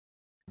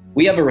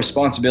We have a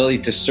responsibility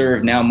to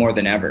serve now more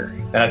than ever.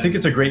 And I think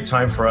it's a great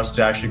time for us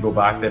to actually go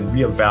back and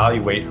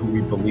reevaluate who we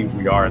believe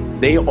we are.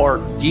 They are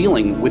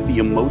dealing with the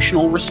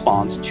emotional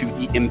response to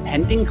the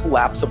impending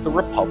collapse of the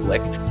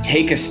Republic.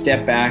 Take a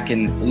step back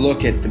and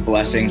look at the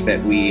blessings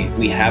that we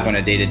have on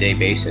a day-to-day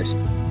basis.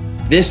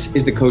 This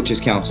is the Coaches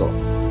Council.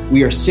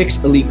 We are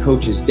 6 elite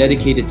coaches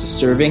dedicated to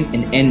serving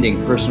and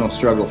ending personal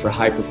struggle for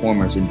high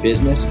performers in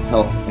business,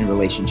 health, and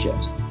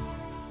relationships.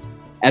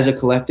 As a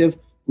collective,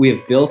 we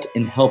have built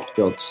and helped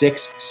build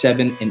 6,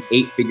 7, and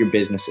 8-figure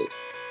businesses,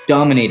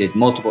 dominated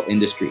multiple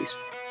industries,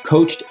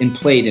 coached and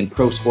played in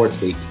pro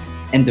sports leagues,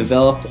 and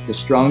developed the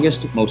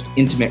strongest, most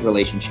intimate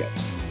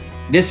relationships.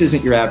 This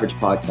isn't your average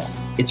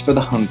podcast. It's for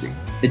the hungry,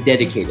 the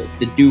dedicated,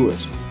 the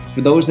doers,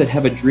 for those that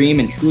have a dream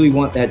and truly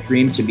want that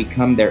dream to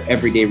become their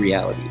everyday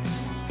reality.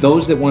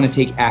 Those that want to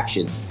take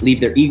action, leave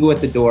their ego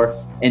at the door,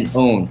 and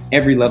own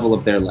every level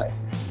of their life.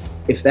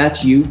 If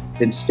that's you,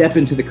 then step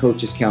into the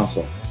Coaches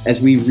Council as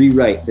we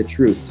rewrite the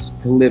truths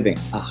to living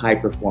a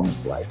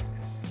high-performance life.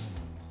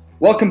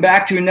 Welcome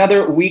back to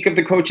another week of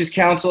the Coaches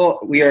Council.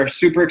 We are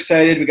super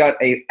excited. We got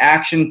an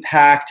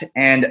action-packed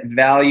and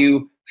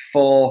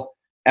value-full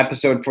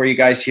episode for you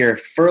guys here.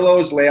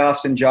 Furloughs,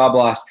 layoffs, and job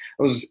loss.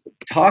 I was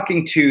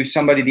talking to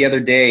somebody the other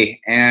day,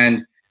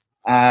 and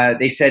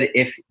they said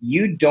if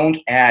you don't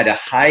add a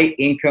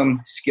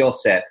high-income skill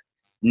set,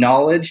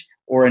 knowledge,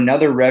 or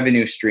another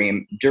revenue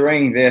stream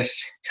during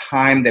this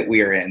time that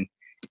we are in,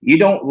 you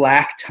don't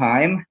lack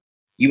time,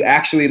 you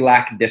actually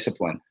lack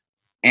discipline.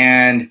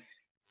 And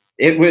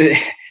it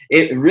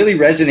really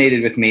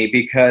resonated with me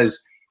because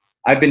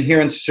I've been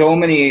hearing so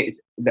many,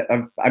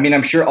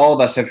 I'm sure all of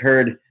us have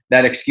heard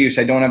that excuse,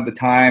 I don't have the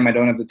time.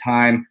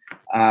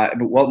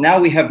 Well, now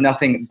we have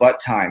nothing but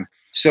time.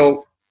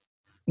 So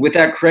with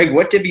that, Craig,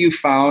 what have you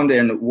found,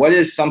 and what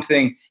is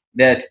something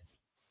that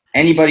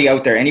anybody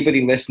out there,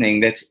 anybody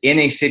listening that's in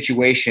a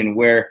situation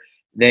where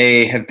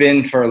they have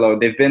been furloughed,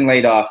 they've been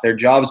laid off, their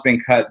job's been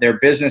cut, their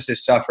business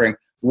is suffering,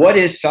 what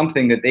is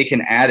something that they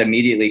can add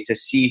immediately to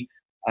see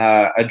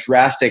a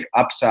drastic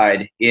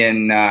upside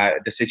in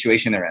the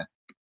situation they're in?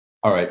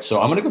 All right,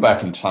 so I'm going to go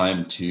back in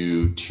time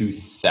to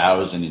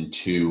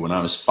 2002 when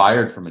I was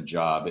fired from a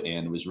job,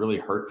 and it was really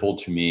hurtful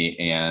to me,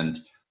 and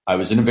I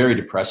was in a very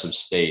depressive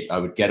state. I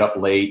would get up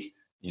late,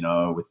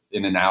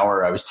 within an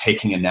hour I was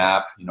taking a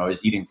nap, I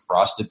was eating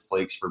Frosted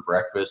Flakes for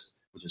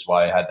breakfast, which is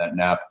why I had that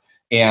nap.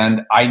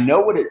 And I know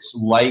what it's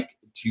like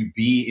to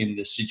be in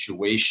this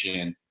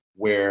situation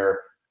where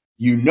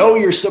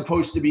you're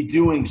supposed to be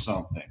doing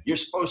something. You're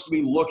supposed to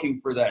be looking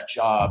for that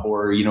job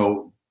or,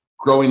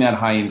 growing that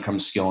high income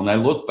skill. And I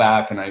look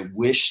back and I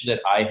wish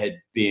that I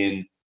had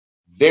been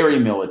very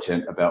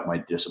militant about my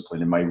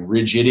discipline and my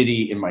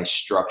rigidity in my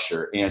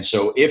structure. And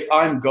so if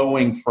I'm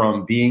going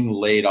from being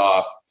laid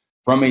off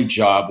from a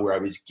job where I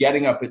was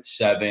getting up at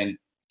 7,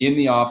 in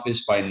the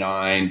office by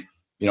 9,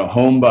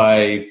 home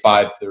by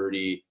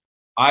 5:30,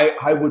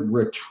 I would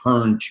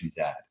return to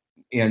that.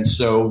 And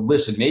so,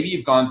 listen, maybe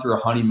you've gone through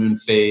a honeymoon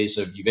phase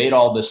of you've ate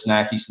all the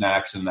snacky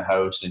snacks in the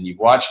house and you've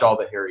watched all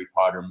the Harry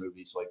Potter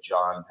movies like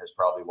John has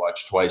probably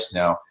watched twice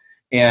now.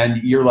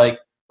 And you're like,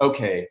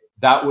 okay,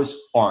 that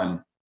was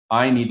fun.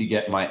 I need to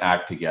get my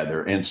act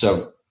together. And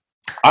so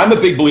I'm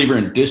a big believer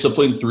in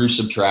discipline through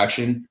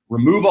subtraction.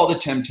 Remove all the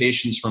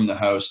temptations from the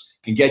house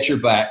and get your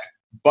butt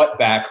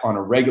back on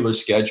a regular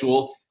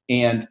schedule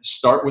and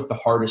start with the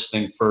hardest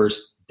thing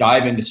first.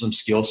 Dive into some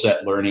skill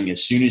set learning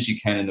as soon as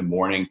you can in the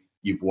morning.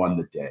 You've won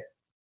the day.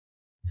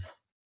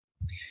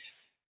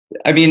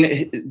 I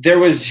mean,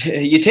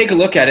 you take a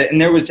look at it,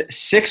 and there was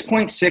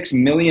 6.6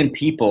 million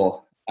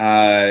people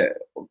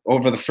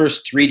over the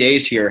first 3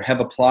 days here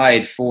have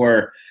applied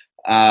for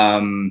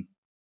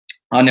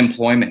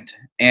unemployment.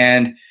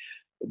 And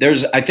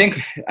this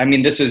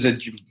is a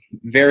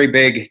very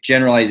big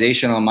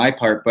generalization on my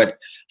part, but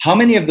how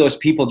many of those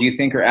people do you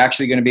think are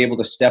actually going to be able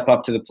to step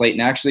up to the plate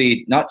and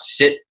actually not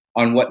sit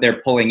on what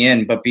they're pulling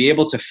in, but be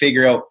able to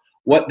figure out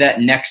what that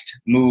next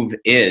move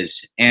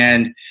is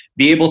and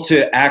be able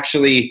to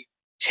actually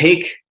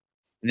take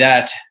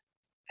that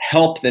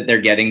help that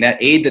they're getting,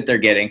 that aid that they're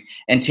getting,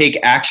 and take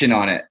action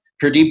on it?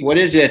 Pradeep, what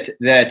is it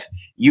that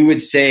you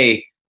would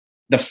say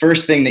the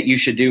first thing that you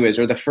should do is,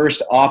 or the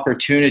first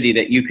opportunity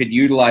that you could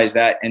utilize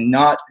that and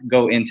not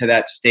go into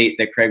that state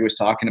that Craig was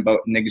talking about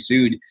and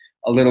exude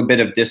a little bit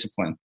of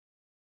discipline?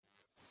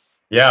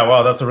 Yeah,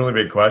 wow, that's a really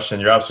big question.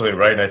 You're absolutely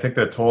right. And I think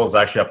the total is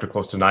actually up to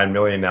close to 9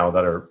 million now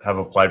that have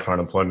applied for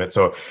unemployment.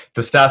 So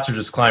the stats are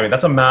just climbing.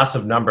 That's a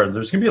massive number.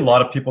 There's going to be a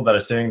lot of people that are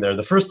sitting there.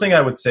 The first thing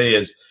I would say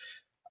is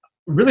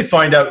really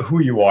find out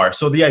who you are.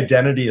 So the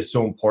identity is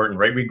so important,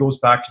 right? It goes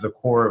back to the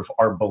core of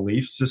our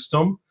belief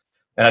system.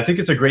 And I think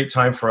it's a great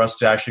time for us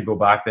to actually go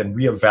back and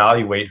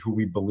reevaluate who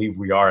we believe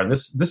we are. And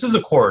this is a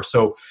core.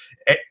 So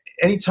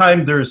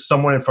anytime there's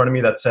someone in front of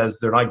me that says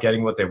they're not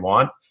getting what they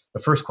want,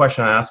 the first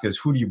question I ask is,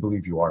 who do you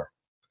believe you are?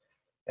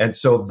 And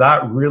so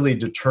that really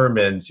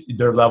determines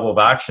their level of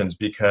actions,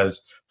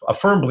 because a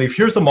firm belief,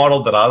 here's the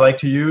model that I like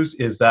to use,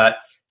 is that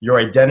Your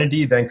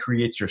identity then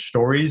creates your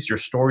stories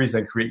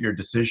then create your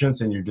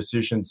decisions, and your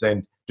decisions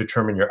then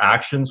determine your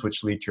actions,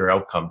 which lead to your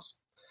outcomes.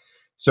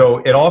 So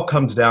it all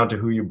comes down to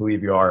who you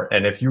believe you are.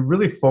 And if you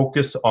really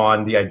focus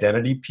on the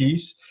identity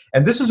piece,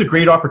 and this is a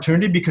great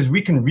opportunity because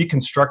we can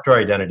reconstruct our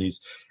identities.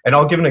 And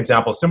I'll give an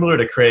example similar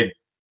to Craig.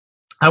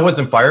 I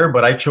wasn't fired,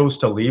 but I chose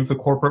to leave the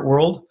corporate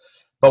world.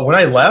 But when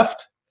I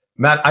left,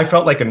 Matt, I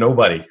felt like a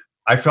nobody.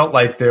 I felt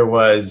like there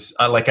was,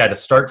 like I had to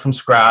start from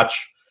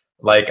scratch.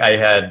 Like I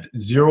had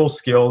zero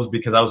skills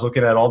because I was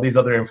looking at all these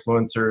other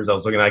influencers. I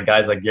was looking at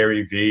guys like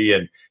Gary Vee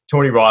and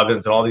Tony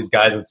Robbins and all these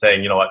guys and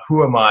saying, you know what,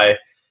 who am I?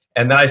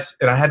 And then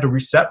I had to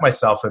reset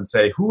myself and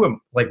say,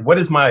 what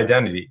is my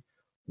identity?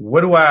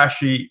 What do I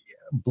actually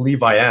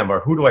believe I am? Or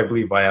who do I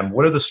believe I am?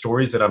 What are the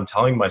stories that I'm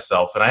telling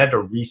myself? And I had to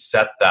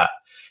reset that.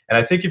 And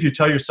I think if you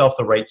tell yourself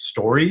the right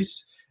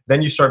stories,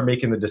 then you start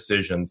making the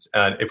decisions.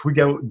 And if we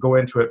go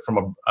into it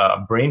from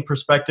a brain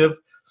perspective,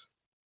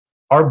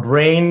 our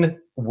brain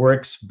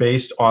works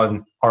based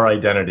on our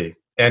identity,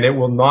 and it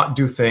will not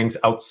do things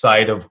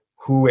outside of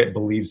who it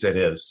believes it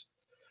is.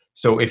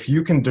 So if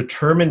you can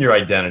determine your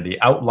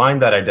identity, outline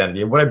that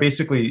identity, and what I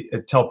basically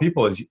tell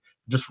people is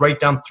just write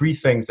down 3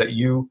 things that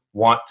you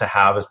want to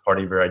have as part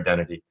of your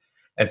identity.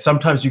 And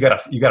sometimes you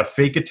gotta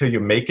fake it till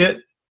you make it.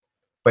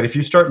 But if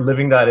you start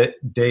living that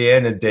day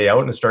in and day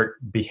out and start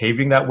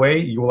behaving that way,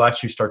 you will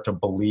actually start to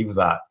believe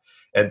that.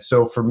 And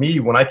so for me,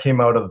 when I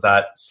came out of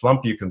that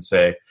slump, you can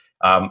say,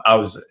 I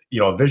was,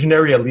 a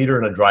visionary, a leader,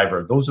 and a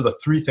driver. Those are the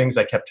 3 things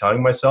I kept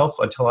telling myself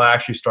until I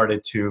actually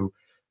started to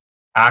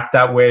act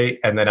that way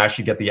and then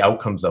actually get the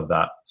outcomes of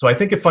that. So I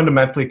think it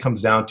fundamentally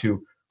comes down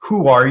to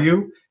who are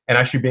you and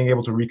actually being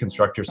able to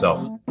reconstruct yourself.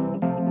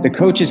 The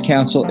Coaches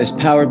Council is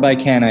powered by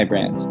Canai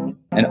Brands,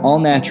 an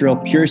all-natural,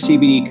 pure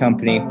CBD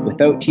company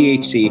without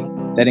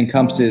THC that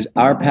encompasses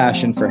our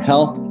passion for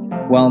health,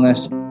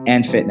 wellness,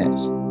 and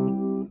fitness.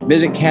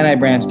 Visit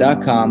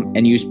canaibrands.com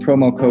and use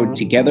promo code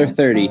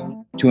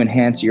TOGETHER30 to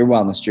enhance your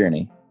wellness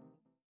journey.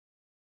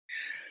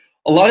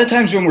 A lot of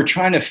times when we're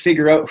trying to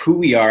figure out who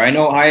we are, I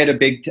know I had a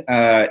big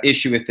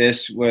issue with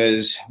this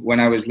was when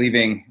I was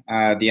leaving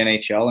the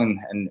NHL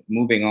and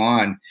moving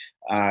on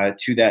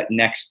to that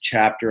next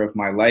chapter of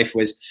my life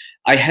was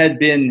I had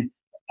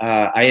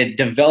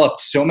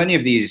developed so many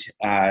of these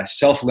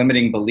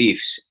self-limiting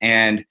beliefs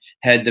and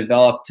had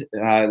developed,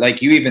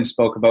 like you even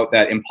spoke about,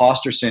 that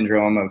imposter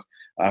syndrome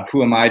of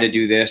who am I to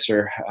do this,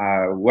 or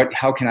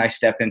how can I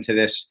step into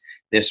this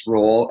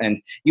role?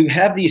 And you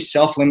have these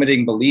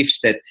self-limiting beliefs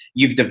that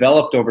you've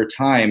developed over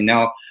time.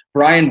 Now,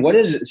 Brian, what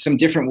is some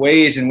different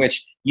ways in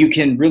which you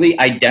can really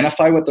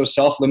identify what those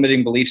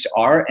self-limiting beliefs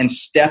are and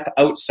step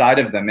outside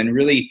of them and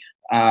really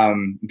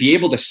be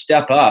able to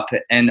step up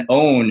and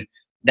own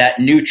that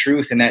new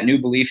truth and that new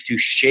belief to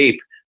shape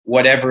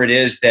whatever it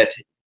is that,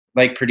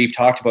 like Pradeep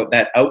talked about,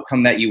 that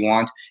outcome that you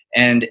want,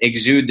 and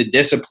exude the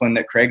discipline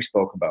that Craig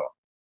spoke about?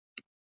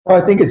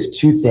 Well, I think it's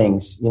 2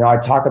 things. I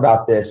talk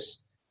about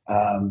this,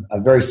 a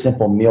very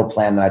simple meal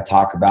plan that I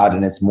talk about,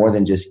 and it's more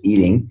than just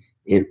eating.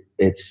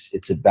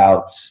 It's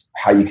about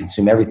how you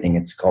consume everything.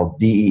 It's called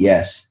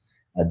DES,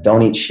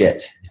 don't eat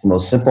shit. It's the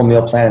most simple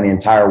meal plan in the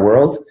entire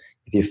world.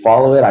 If you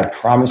follow it, I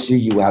promise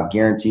you will have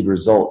guaranteed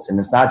results. And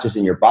it's not just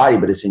in your body,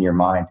 but it's in your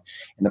mind.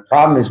 And the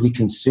problem is we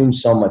consume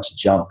so much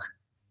junk.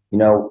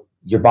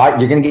 Your body,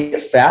 you're going to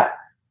get fat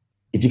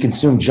if you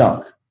consume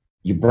junk.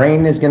 Your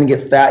brain is going to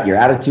get fat. Your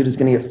attitude is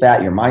going to get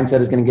fat. Your mindset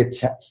is going to get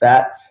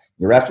fat.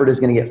 Your effort is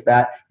going to get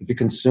fat if you're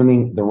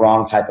consuming the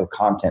wrong type of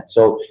content.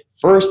 So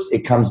first,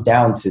 it comes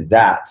down to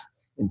that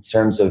in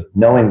terms of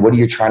knowing what are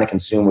you trying to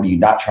consume, what are you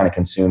not trying to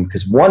consume,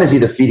 because one is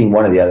either feeding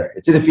one or the other.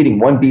 It's either feeding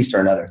one beast or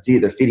another. It's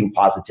either feeding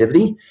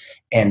positivity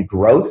and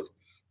growth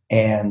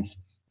and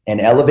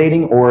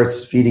elevating, or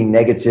it's feeding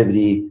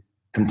negativity,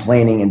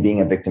 complaining, and being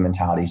a victim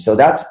mentality. So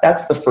that's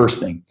the first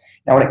thing.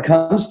 Now, when it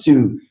comes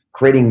to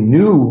creating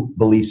new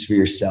beliefs for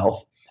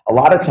yourself, a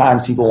lot of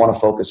times people want to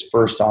focus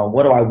first on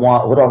what do I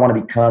want? What do I want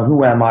to become?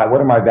 Who am I?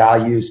 What are my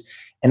values?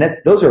 And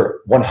those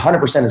are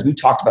 100%, as we've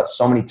talked about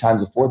so many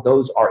times before,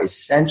 those are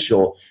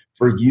essential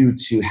for you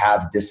to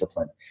have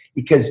discipline.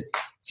 Because,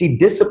 see,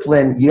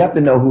 discipline, you have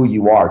to know who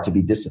you are to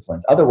be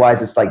disciplined.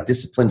 Otherwise, it's like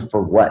discipline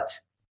for what?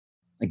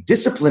 Like,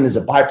 discipline is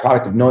a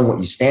byproduct of knowing what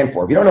you stand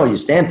for. If you don't know what you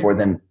stand for,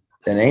 then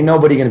ain't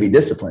nobody going to be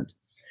disciplined.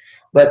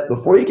 But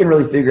before you can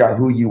really figure out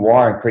who you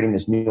are and creating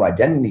this new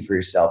identity for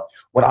yourself,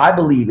 what I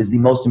believe is the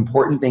most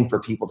important thing for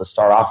people to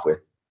start off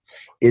with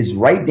is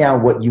write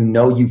down what you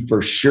know you for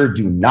sure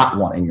do not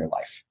want in your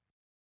life.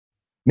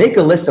 Make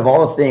a list of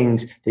all the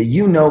things that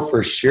you know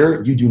for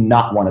sure you do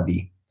not want to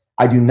be.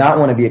 I do not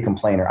want to be a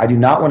complainer. I do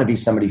not want to be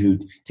somebody who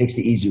takes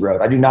the easy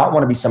road. I do not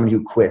want to be somebody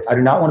who quits. I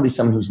do not want to be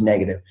someone who's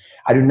negative.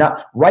 I do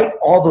not. Write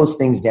all those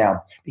things down,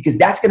 because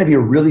that's going to be a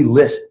really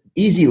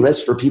easy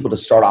list for people to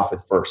start off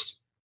with first.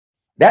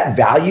 That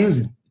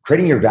values,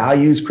 creating your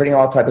values, creating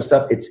all that type of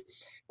stuff, it's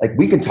like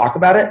we can talk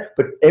about it,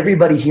 but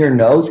everybody here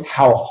knows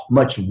how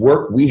much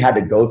work we had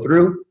to go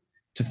through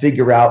to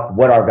figure out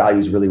what our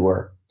values really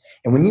were.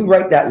 And when you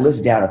write that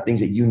list down of things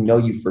that you know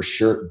you for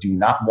sure do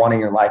not want in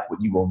your life,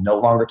 what you will no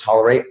longer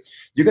tolerate,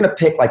 you're going to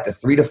pick like the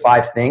 3 to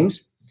 5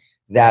 things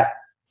that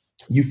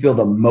you feel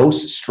the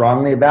most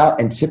strongly about.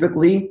 And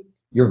typically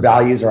your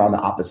values are on the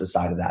opposite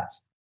side of that.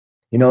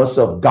 You know,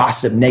 so if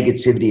gossip,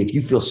 negativity, if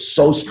you feel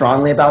so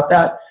strongly about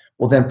that,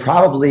 well, then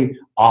probably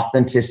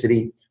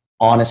authenticity,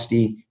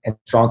 honesty, and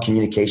strong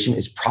communication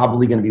is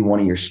probably going to be one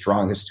of your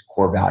strongest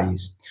core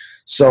values.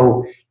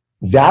 So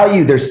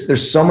value,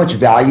 there's so much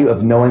value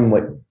of knowing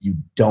what you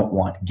don't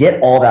want.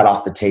 Get all that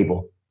off the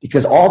table,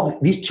 because all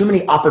these too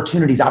many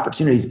opportunities,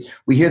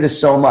 we hear this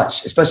so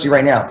much, especially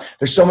right now.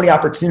 There's so many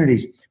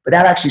opportunities, but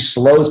that actually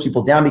slows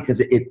people down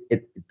because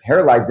it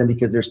paralyzes them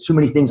because there's too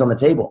many things on the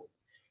table.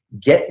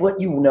 Get what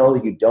you know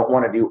that you don't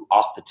want to do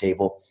off the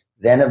table.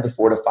 Then of the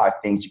 4 to 5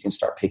 things, you can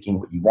start picking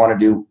what you want to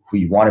do, who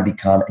you want to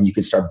become, and you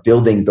can start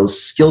building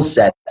those skill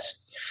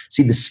sets.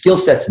 See, the skill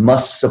sets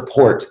must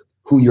support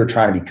who you're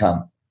trying to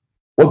become.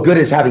 What good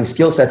is having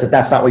skill sets if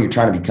that's not what you're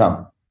trying to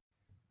become?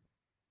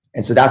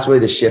 And so that's really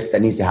the shift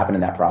that needs to happen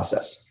in that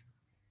process.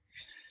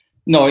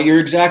 No, you're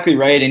exactly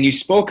right. And you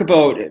spoke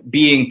about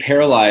being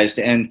paralyzed,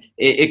 and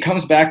it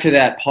comes back to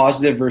that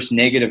positive versus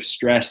negative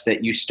stress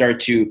that you start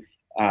to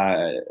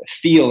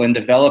feel and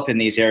develop in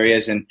these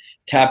areas, and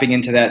tapping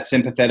into that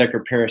sympathetic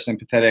or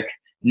parasympathetic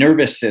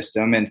nervous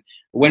system. And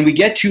when we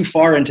get too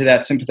far into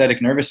that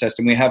sympathetic nervous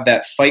system, we have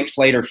that fight,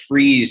 flight, or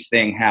freeze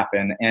thing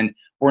happen, and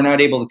we're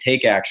not able to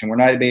take action. We're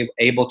not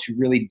able to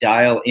really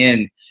dial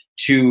in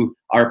to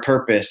our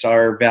purpose,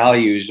 our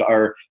values,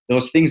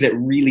 those things that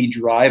really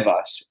drive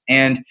us.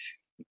 And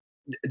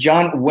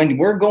John, when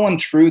we're going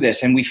through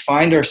this and we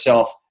find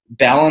ourselves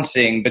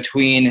balancing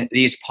between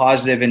these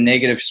positive and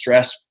negative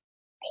stress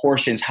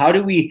portions, how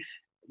do we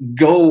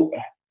go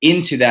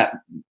into that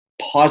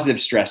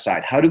positive stress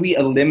side? How do we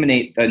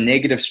eliminate the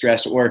negative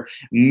stress or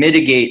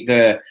mitigate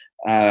the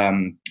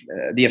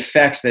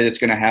effects that it's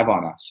going to have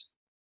on us?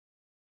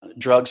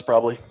 Drugs,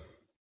 probably.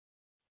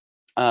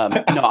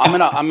 No,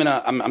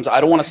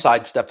 I don't want to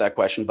sidestep that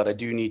question, but I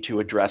do need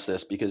to address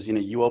this because, you know,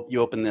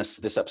 you open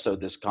this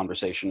episode, this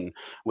conversation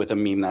with a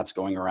meme that's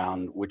going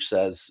around, which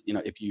says, you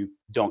know, if you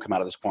don't come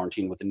out of this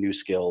quarantine with a new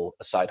skill,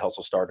 a side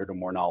hustle started, or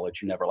more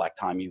knowledge, you never lack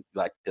time, you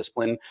lack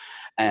discipline.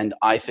 And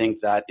I think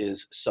that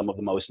is some of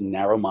the most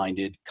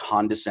narrow-minded,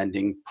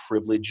 condescending,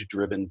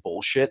 privilege-driven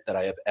bullshit that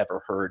I have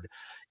ever heard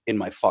in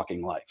my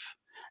fucking life.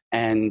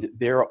 And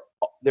there,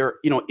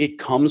 you know, it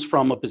comes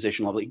from a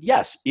position of like,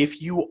 yes,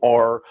 if you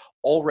are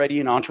already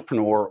an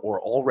entrepreneur or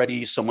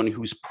already someone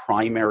whose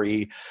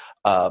primary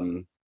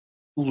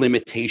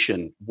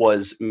limitation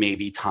was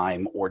maybe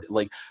time, or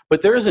like,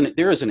 but there is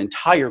an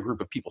entire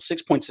group of people,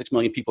 6.6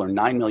 million people or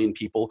 9 million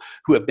people,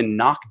 who have been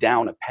knocked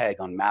down a peg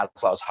on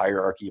Maslow's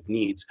hierarchy of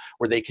needs,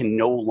 where they can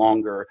no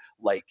longer,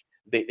 like,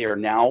 they are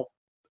now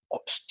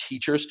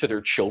teachers to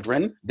their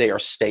children. They are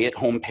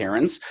stay-at-home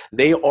parents.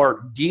 They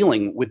are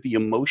dealing with the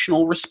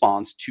emotional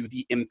response to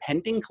the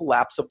impending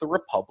collapse of the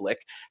republic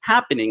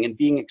happening and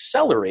being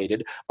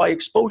accelerated by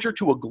exposure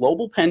to a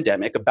global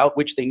pandemic about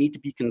which they need to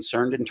be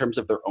concerned in terms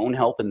of their own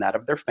health and that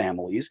of their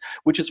families,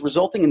 which is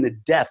resulting in the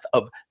death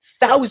of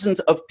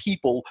thousands of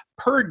people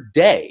per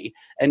day.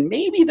 And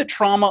maybe the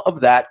trauma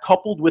of that,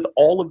 coupled with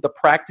all of the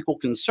practical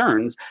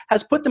concerns,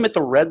 has put them at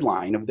the red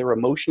line of their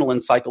emotional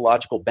and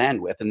psychological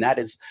bandwidth, and that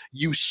is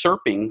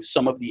usurping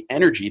some of the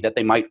energy that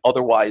they might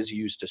otherwise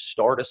use to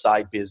start a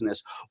side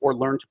business or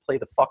learn to play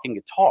the fucking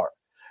guitar.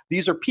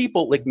 These are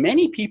people, like,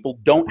 many people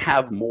don't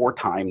have more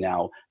time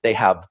now, they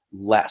have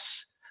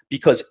less.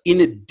 Because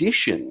in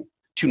addition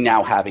to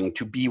now having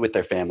to be with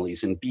their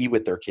families and be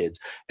with their kids,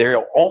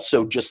 they're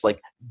also just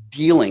like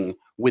dealing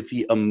with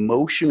the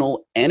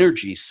emotional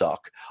energy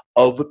suck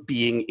of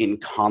being in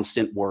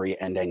constant worry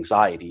and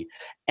anxiety.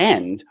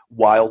 And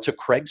while, to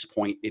Craig's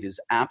point, it is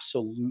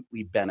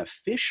absolutely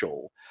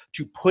beneficial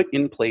to put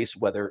in place,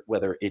 whether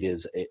it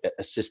is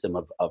a system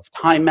of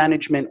time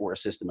management or a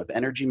system of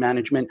energy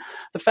management,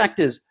 the fact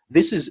is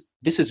this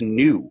is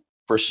new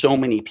for so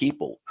many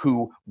people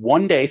who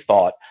one day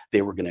thought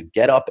they were going to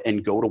get up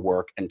and go to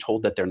work and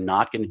told that they're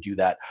not going to do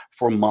that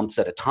for months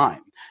at a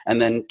time.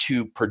 And then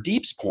to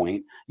Pradeep's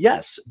point,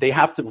 yes, they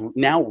have to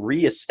now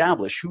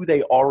reestablish who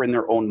they are in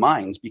their own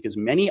minds, because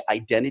many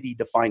identity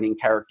defining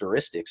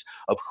characteristics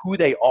of who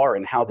they are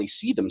and how they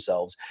see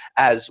themselves,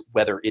 as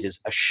whether it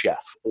is a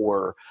chef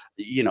or,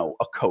 you know,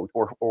 a coach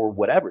or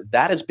whatever,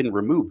 that has been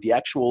removed. The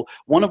actual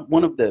one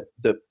of the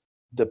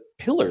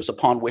pillars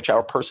upon which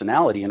our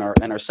personality and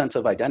our sense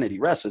of identity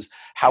rests is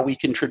how we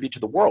contribute to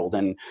the world.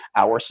 And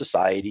our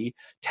society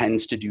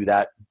tends to do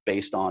that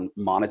based on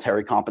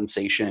monetary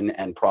compensation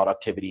and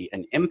productivity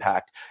and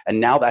impact. And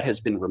now that has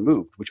been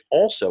removed, which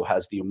also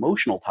has the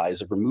emotional ties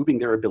of removing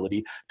their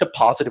ability to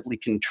positively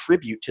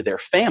contribute to their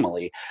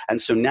family. And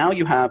so now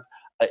you have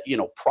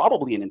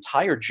probably an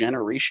entire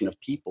generation of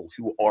people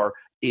who are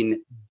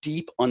in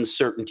deep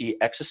uncertainty,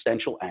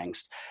 existential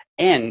angst,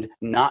 and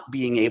not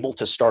being able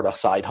to start a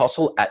side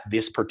hustle at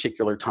this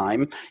particular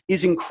time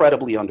is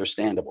incredibly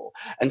understandable.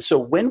 And so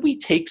when we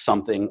take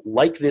something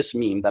like this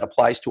meme that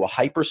applies to a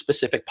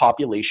hyper-specific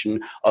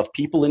population of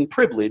people in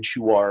privilege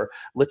who are,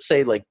 let's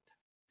say, like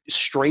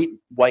straight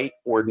white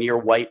or near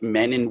white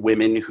men and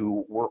women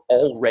who were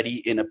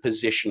already in a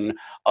position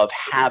of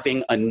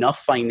having enough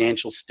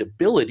financial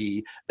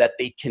stability that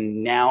they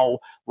can now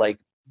like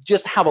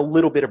just have a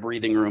little bit of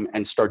breathing room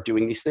and start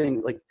doing these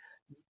things, like,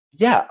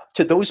 yeah,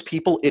 to those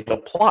people it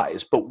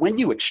applies. But when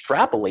you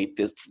extrapolate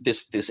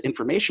this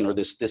information or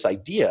this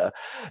idea,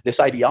 this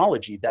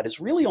ideology that is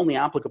really only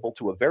applicable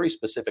to a very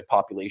specific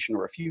population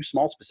or a few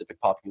small specific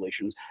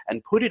populations,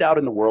 and put it out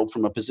in the world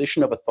from a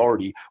position of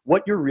authority,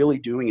 what you're really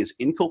doing is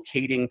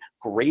inculcating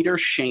greater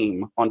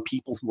shame on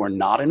people who are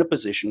not in a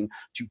position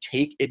to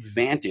take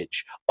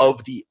advantage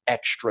of the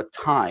extra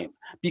time,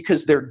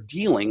 because they're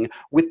dealing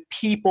with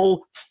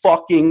people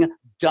fucking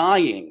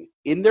dying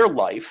in their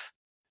life.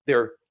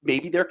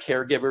 Maybe they're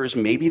caregivers,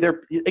 maybe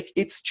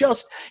it's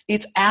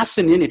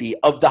asininity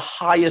of the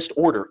highest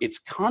order. It's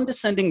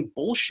condescending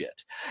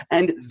bullshit.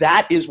 And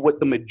that is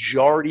what the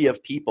majority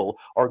of people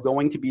are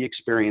going to be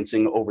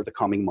experiencing over the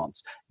coming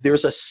months.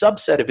 There's a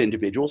subset of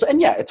individuals,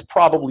 and yeah, it's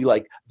probably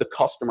like the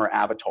customer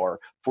avatar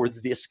for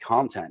this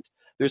content.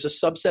 There's a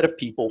subset of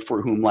people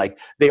for whom like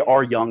they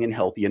are young and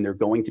healthy and they're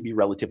going to be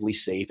relatively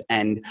safe.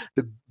 And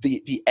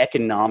the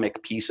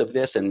economic piece of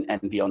this and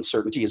the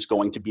uncertainty is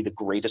going to be the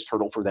greatest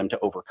hurdle for them to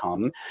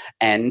overcome.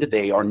 And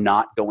they are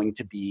not going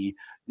to be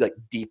like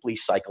deeply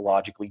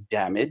psychologically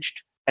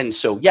damaged. And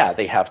so, yeah,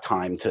 they have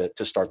time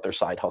to start their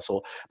side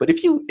hustle. But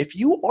if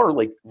you are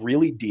like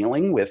really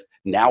dealing with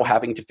now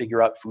having to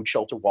figure out food,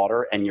 shelter,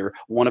 water, and you're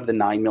one of the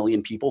 9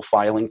 million people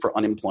filing for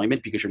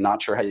unemployment because you're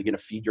not sure how you're going to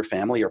feed your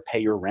family or pay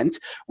your rent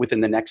within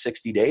the next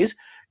 60 days,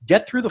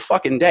 get through the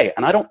fucking day.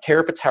 And I don't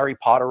care if it's Harry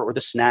Potter or the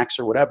snacks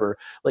or whatever.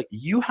 Like,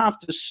 you have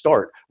to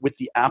start with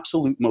the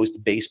absolute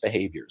most base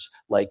behaviors.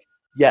 Like,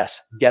 yes,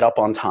 get up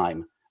on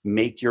time.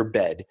 Make your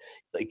bed,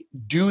 like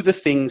do the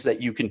things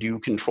that you can do,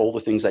 control the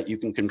things that you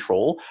can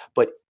control.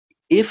 But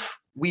if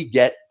we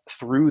get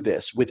through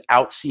this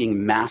without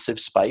seeing massive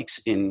spikes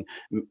in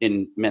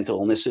mental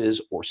illnesses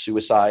or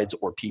suicides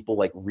or people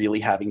like really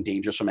having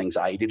dangers from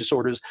anxiety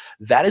disorders,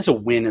 that is a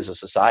win as a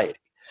society.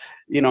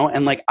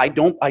 And like, I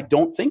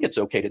don't think it's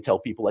okay to tell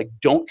people like,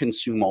 don't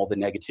consume all the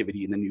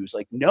negativity in the news.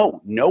 Like,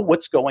 know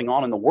what's going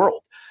on in the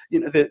world.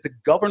 The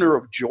governor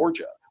of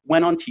Georgia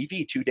went on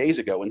TV 2 days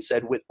ago and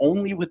said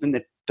only within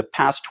the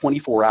past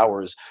 24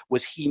 hours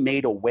was he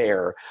made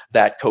aware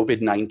that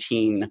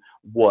COVID-19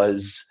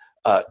 was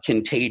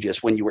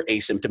contagious when you were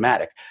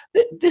asymptomatic.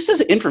 This is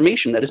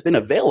information that has been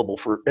available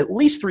for at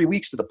least 3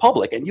 weeks to the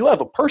public, and you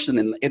have a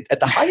person at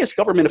the highest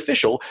government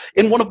official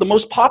in one of the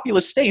most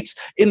populous states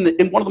in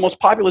one of the most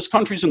populous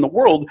countries in the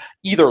world,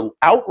 either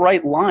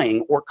outright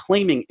lying or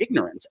claiming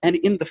ignorance. And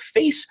in the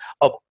face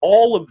of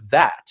all of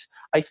that,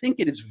 I think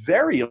it is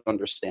very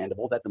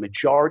understandable that the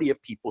majority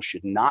of people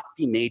should not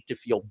be made to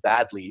feel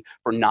badly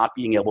for not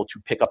being able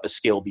to pick up a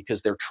skill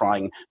because they're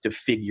trying to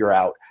figure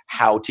out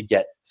how to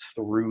get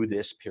through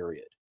this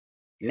period.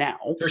 Now,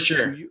 for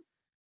sure. To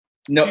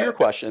your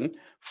question,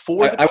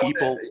 I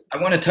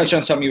want to touch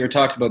on something you were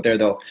talking about there,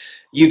 though.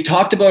 You've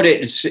talked about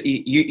it.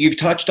 You've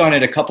touched on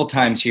it a couple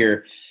times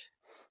here,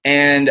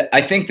 and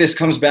I think this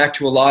comes back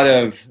to a lot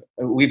of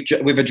we've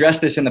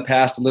addressed this in the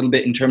past a little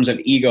bit in terms of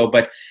ego,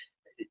 but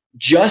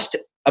just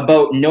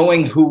about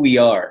knowing who we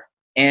are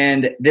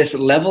and this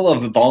level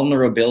of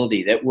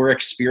vulnerability that we're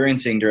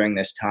experiencing during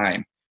this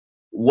time.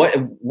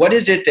 What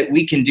is it that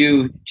we can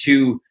do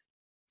to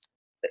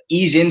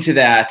ease into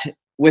that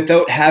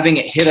without having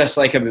it hit us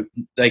like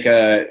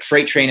a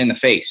freight train in the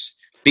face?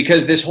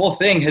 Because this whole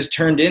thing has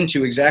turned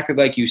into, exactly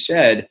like you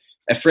said,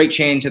 a freight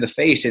train to the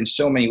face in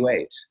so many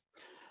ways.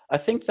 I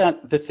think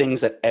that the things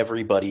that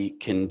everybody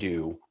can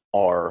do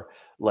are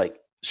like,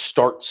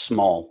 start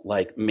small,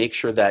 like make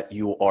sure that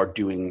you are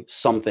doing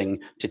something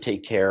to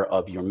take care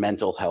of your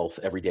mental health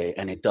every day.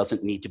 And it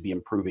doesn't need to be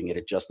improving it.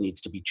 It just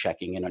needs to be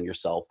checking in on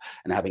yourself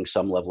and having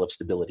some level of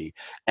stability.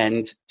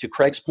 And to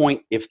Craig's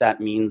point, if that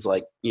means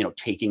like,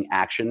 taking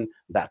action,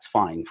 that's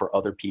fine. For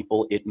other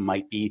people, it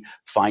might be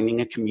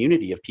finding a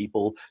community of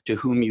people to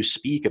whom you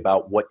speak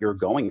about what you're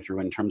going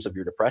through in terms of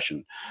your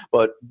depression.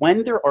 But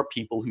when there are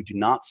people who do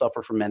not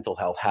suffer from mental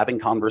health, having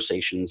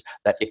conversations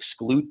that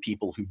exclude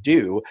people who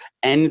do,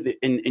 and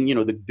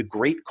the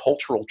great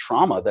cultural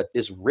trauma that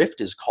this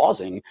rift is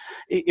causing,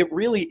 it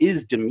really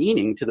is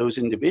demeaning to those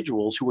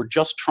individuals who are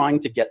just trying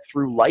to get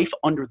through life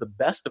under the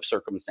best of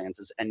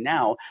circumstances. And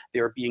now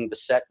they're being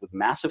beset with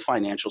massive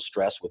financial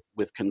stress,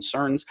 with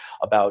concerns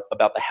about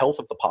the health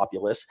of the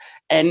populace,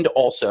 and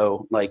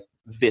also like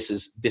this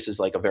is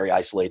like a very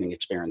isolating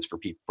experience for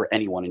people, for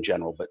anyone in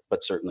general,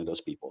 but certainly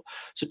those people.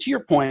 So to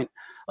your point,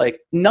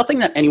 like nothing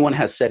that anyone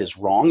has said is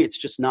wrong. It's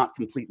just not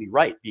completely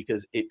right,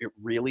 because it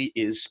really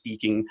is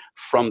speaking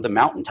from the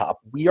mountaintop.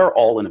 We are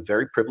all in a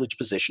very privileged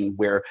position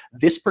where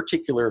this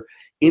particular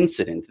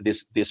incident,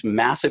 this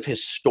massive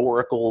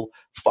historical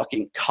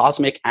fucking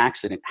cosmic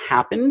accident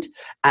happened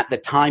at the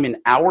time in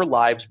our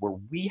lives where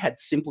we had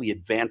simply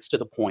advanced to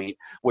the point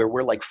where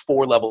we're like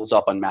 4 levels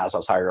up on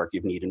Maslow's hierarchy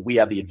of need, and we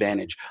have the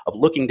advantage of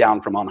looking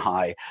down from on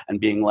high and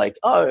being like,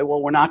 oh,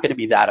 well, we're not going to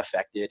be that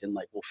affected, and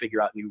like we'll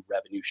figure out new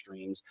revenue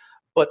streams.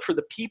 But for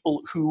the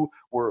people who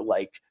were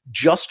like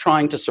just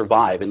trying to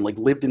survive and like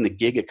lived in the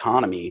gig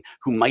economy,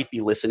 who might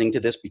be listening to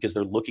this because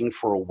they're looking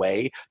for a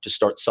way to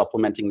start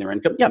supplementing their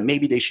income, yeah,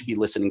 maybe they should be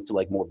listening to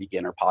like more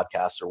beginner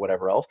podcasts or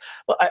whatever else.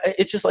 But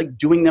it's just like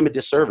doing them a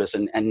disservice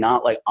and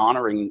not like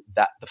honoring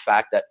that the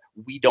fact that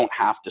we don't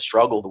have to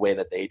struggle the way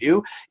that they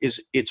do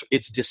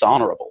it's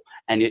dishonorable,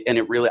 and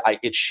it really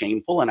it's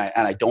shameful, and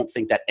I don't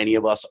think that any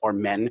of us are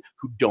men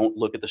who don't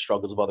look at the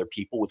struggles of other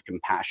people with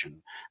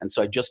compassion. And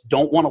so I just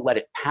don't want to let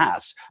it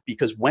pass,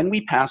 because when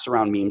we pass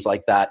around memes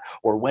like that,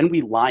 or when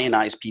we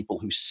lionize people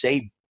who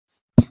say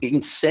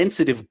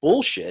insensitive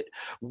bullshit,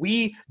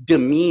 we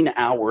demean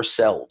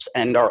ourselves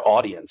and our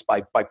audience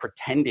by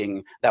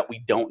pretending that we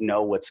don't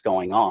know what's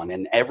going on,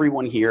 and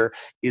everyone here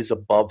is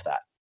above that.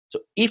 So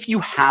if you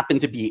happen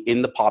to be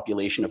in the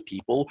population of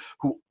people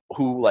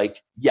who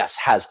like, yes,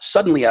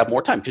 suddenly have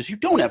more time because you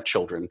don't have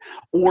children,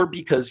 or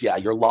because, yeah,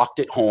 you're locked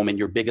at home and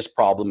your biggest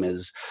problem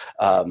is,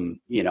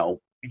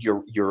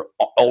 your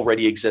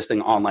already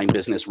existing online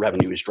business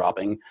revenue is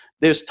dropping,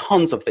 there's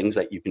tons of things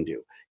that you can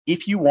do.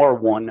 If you are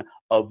one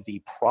of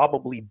the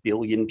probably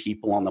billion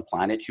people on the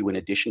planet who, in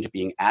addition to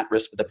being at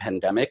risk for the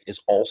pandemic, is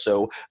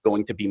also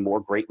going to be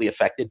more greatly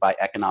affected by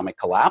economic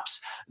collapse,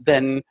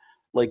 then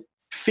like,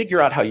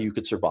 figure out how you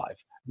could survive.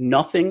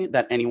 Nothing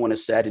that anyone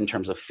has said in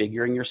terms of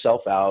figuring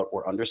yourself out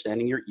or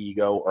understanding your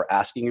ego or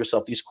asking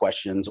yourself these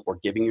questions or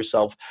giving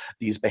yourself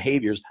these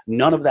behaviors,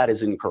 none of that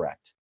is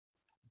incorrect.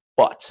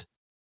 But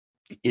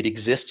it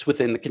exists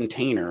within the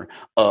container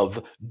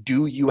of,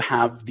 do you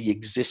have the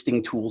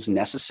existing tools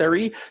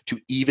necessary to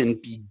even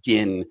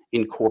begin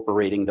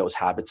incorporating those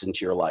habits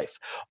into your life?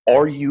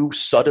 Are you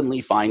suddenly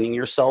finding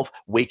yourself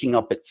waking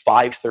up at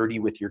 5:30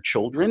 with your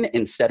children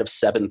instead of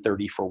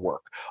 7:30 for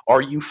work?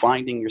 Are you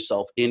finding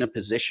yourself in a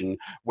position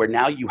where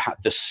now you have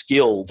the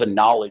skill, the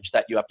knowledge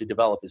that you have to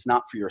develop is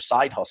not for your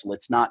side hustle?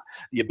 It's not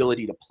the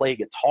ability to play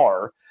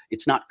guitar.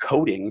 It's not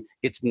coding.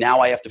 It's now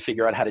I have to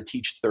figure out how to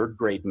teach 3rd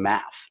grade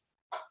math.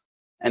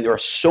 And there are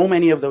so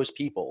many of those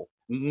people.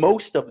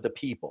 Most of the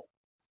people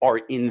are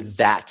in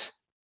that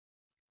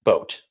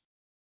boat.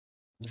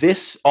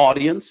 This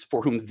audience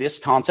for whom this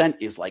content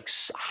is like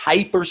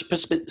hyper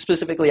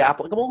specifically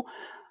applicable,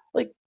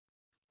 like,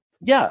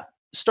 yeah,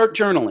 start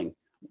journaling.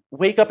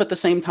 Wake up at the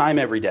same time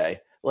every day.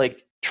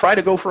 Like, try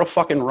to go for a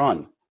fucking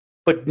run.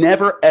 But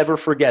never, ever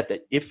forget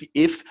that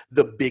if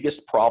the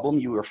biggest problem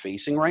you are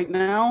facing right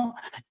now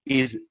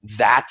is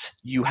that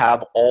you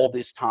have all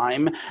this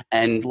time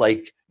and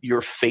like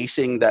you're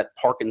facing that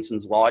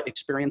Parkinson's law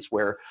experience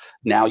where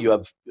now you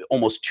have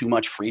almost too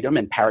much freedom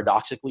and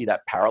paradoxically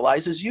that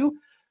paralyzes you,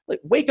 like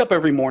wake up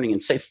every morning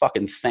and say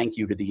fucking thank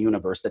you to the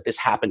universe that this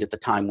happened at the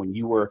time when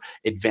you were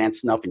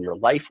advanced enough in your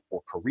life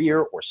or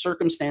career or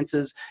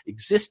circumstances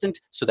existent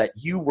so that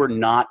you were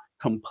not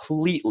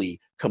completely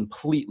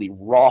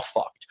raw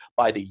fucked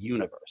by the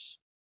universe.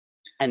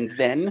 And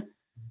then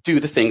do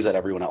the things that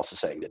everyone else is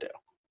saying to do.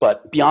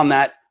 But beyond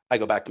that, I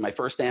go back to my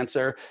first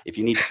answer. If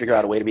you need to figure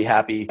out a way to be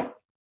happy,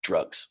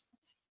 drugs.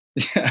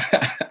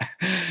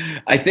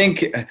 I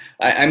think,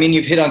 I mean,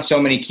 you've hit on so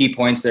many key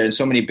points there and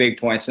so many big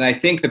points. And I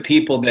think the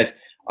people that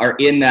are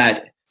in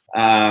that,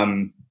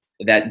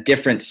 that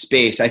different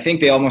space, I think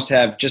they almost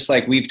have, just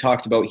like we've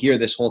talked about here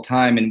this whole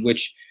time, in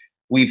which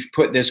we've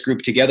put this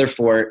group together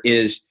for,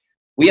 is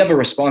we have a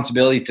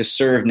responsibility to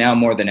serve now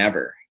more than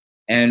ever.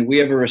 And we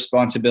have a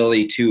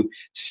responsibility to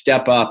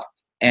step up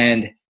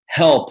and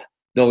help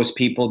those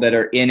people that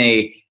are in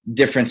a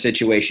different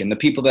situation, the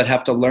people that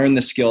have to learn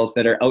the skills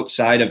that are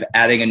outside of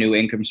adding a new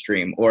income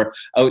stream or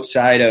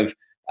outside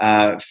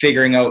of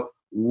figuring out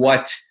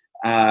what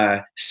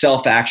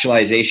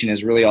self-actualization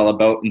is really all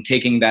about, and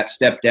taking that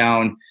step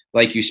down,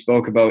 like you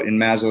spoke about in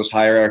Maslow's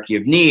hierarchy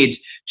of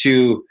needs,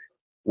 to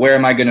where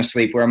am I going to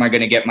sleep? Where am I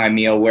going to get my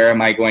meal? How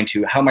am I going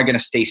to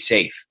stay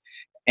safe?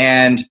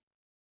 And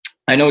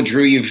I know,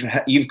 Drew,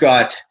 you've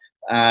got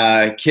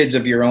kids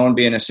of your own,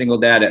 being a single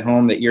dad at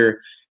home, that you're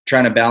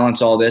trying to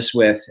balance all this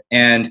with.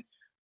 And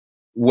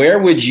where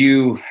would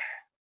you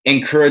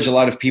encourage a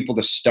lot of people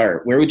to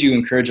start? Where would you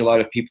encourage a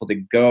lot of people to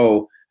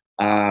go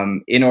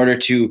in order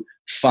to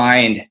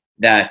find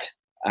that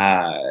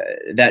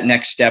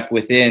next step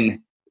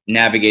within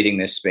navigating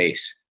this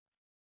space?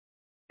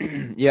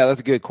 Yeah, that's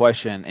a good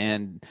question.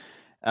 And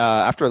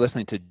after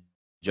listening to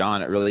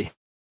John, it really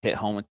hit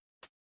home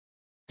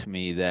to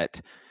me that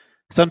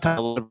sometimes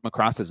a little come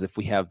across as if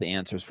we have the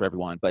answers for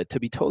everyone. But to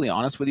be totally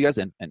honest with you guys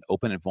and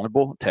open and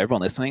vulnerable to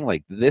everyone listening,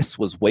 like this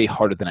was way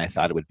harder than I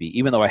thought it would be.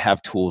 Even though I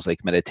have tools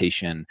like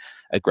meditation,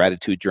 a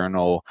gratitude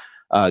journal,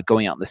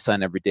 going out in the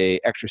sun every day,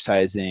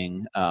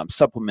 exercising,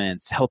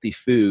 supplements, healthy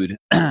food,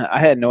 I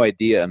had no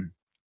idea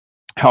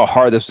how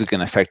hard this was going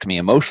to affect me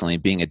emotionally,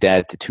 being a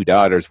dad to 2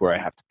 daughters where I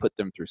have to put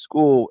them through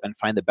school and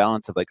find the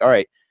balance of like, all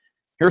right,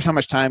 here's how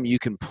much time you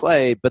can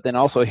play, but then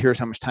also here's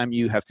how much time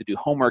you have to do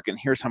homework, and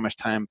here's how much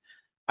time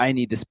I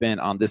need to spend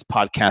on this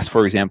podcast,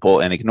 for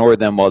example, and ignore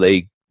them while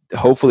they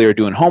hopefully are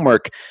doing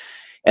homework.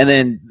 And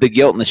then the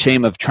guilt and the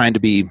shame of trying to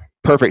be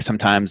perfect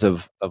sometimes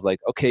of like,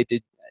 okay,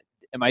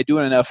 am I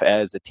doing enough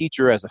as a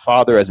teacher, as a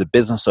father, as a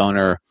business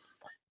owner?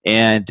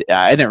 And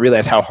I didn't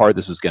realize how hard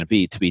this was going to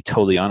be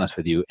totally honest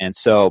with you. And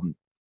so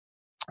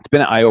it's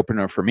been an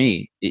eye-opener for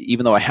me.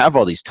 Even though I have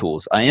all these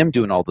tools, I am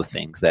doing all the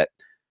things that,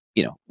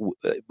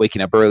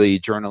 waking up early,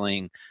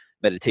 journaling,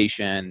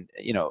 meditation,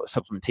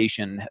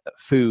 supplementation,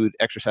 food,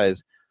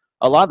 exercise.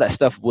 A lot of that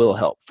stuff will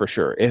help for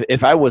sure.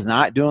 If I was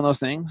not doing those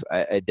things,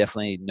 I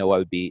definitely know I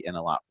would be in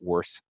a lot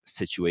worse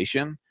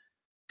situation,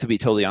 to be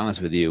totally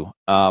honest with you.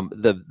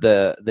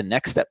 The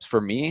next steps for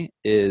me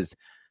is,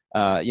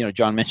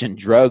 John mentioned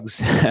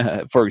drugs,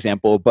 for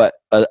example, but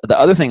the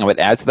other thing I would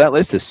add to that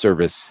list is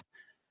service.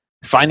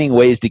 Finding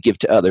ways to give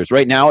to others.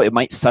 Right now, it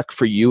might suck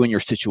for you in your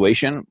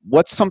situation.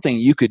 What's something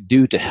you could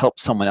do to help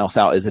someone else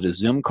out? Is it a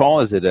Zoom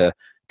call? Is it a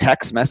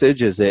text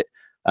message? Is it,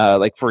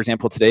 like, for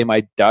example, today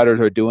my daughters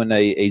are doing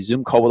a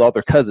Zoom call with all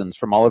their cousins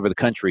from all over the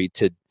country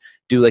to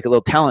do like a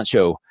little talent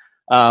show.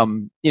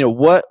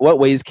 What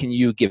ways can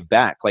you give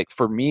back? Like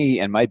for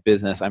me and my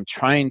business, I'm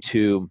trying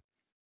to,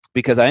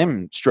 because I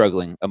am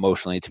struggling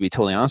emotionally, to be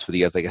totally honest with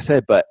you guys, like I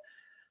said, but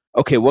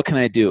okay, what can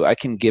I do? I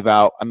can give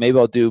out, maybe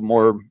I'll do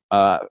more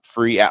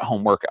free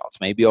at-home workouts.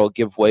 Maybe I'll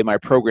give away my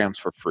programs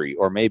for free,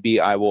 or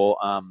maybe I will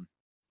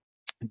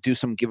do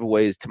some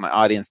giveaways to my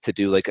audience to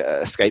do like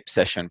a Skype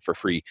session for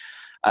free.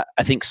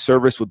 I think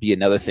service would be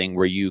another thing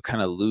where you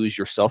kind of lose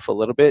yourself a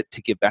little bit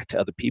to give back to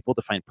other people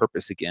to find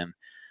purpose again.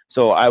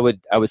 So I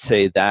would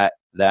say that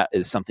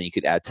is something you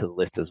could add to the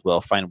list as well.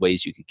 Find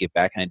ways you could give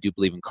back. And I do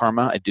believe in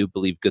karma. I do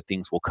believe good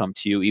things will come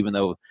to you, even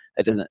though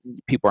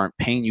people aren't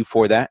paying you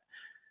for that.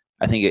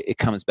 I think it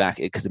comes back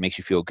because it makes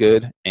you feel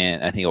good,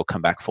 and I think it'll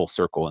come back full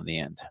circle in the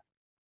end.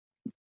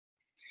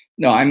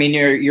 No, I mean,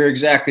 you're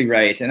exactly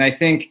right. And I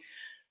think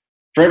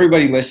for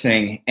everybody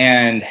listening,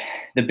 and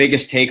the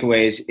biggest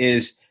takeaways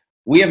is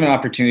we have an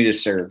opportunity to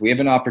serve. We have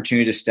an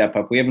opportunity to step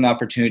up. We have an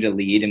opportunity to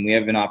lead, and we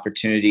have an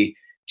opportunity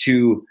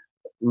to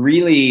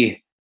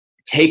really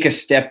take a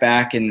step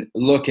back and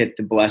look at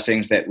the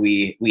blessings that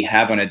we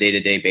have on a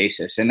day-to-day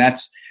basis. And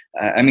that's,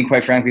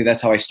 quite frankly,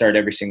 that's how I start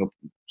every single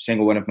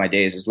one of my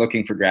days, is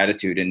looking for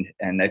gratitude.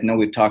 And I know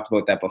we've talked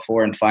about that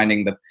before, and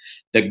finding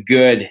the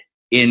good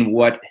in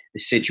what the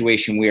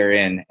situation we are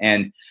in.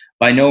 And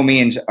by no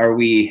means are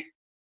we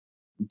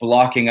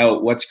blocking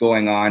out what's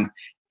going on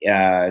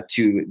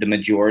to the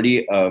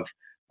majority of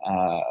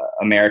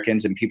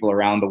Americans and people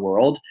around the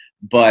world.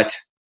 But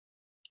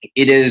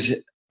it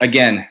is,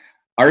 again,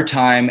 our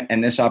time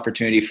and this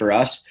opportunity for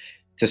us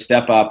to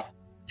step up,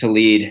 to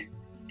lead,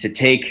 to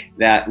take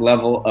that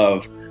level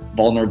of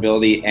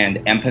vulnerability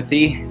and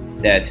empathy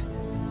that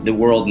the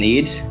world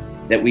needs,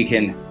 that we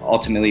can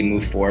ultimately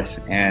move forth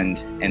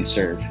and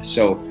serve.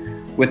 So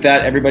with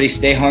that, everybody,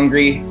 stay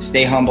hungry,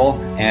 stay humble,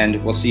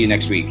 and we'll see you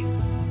next week.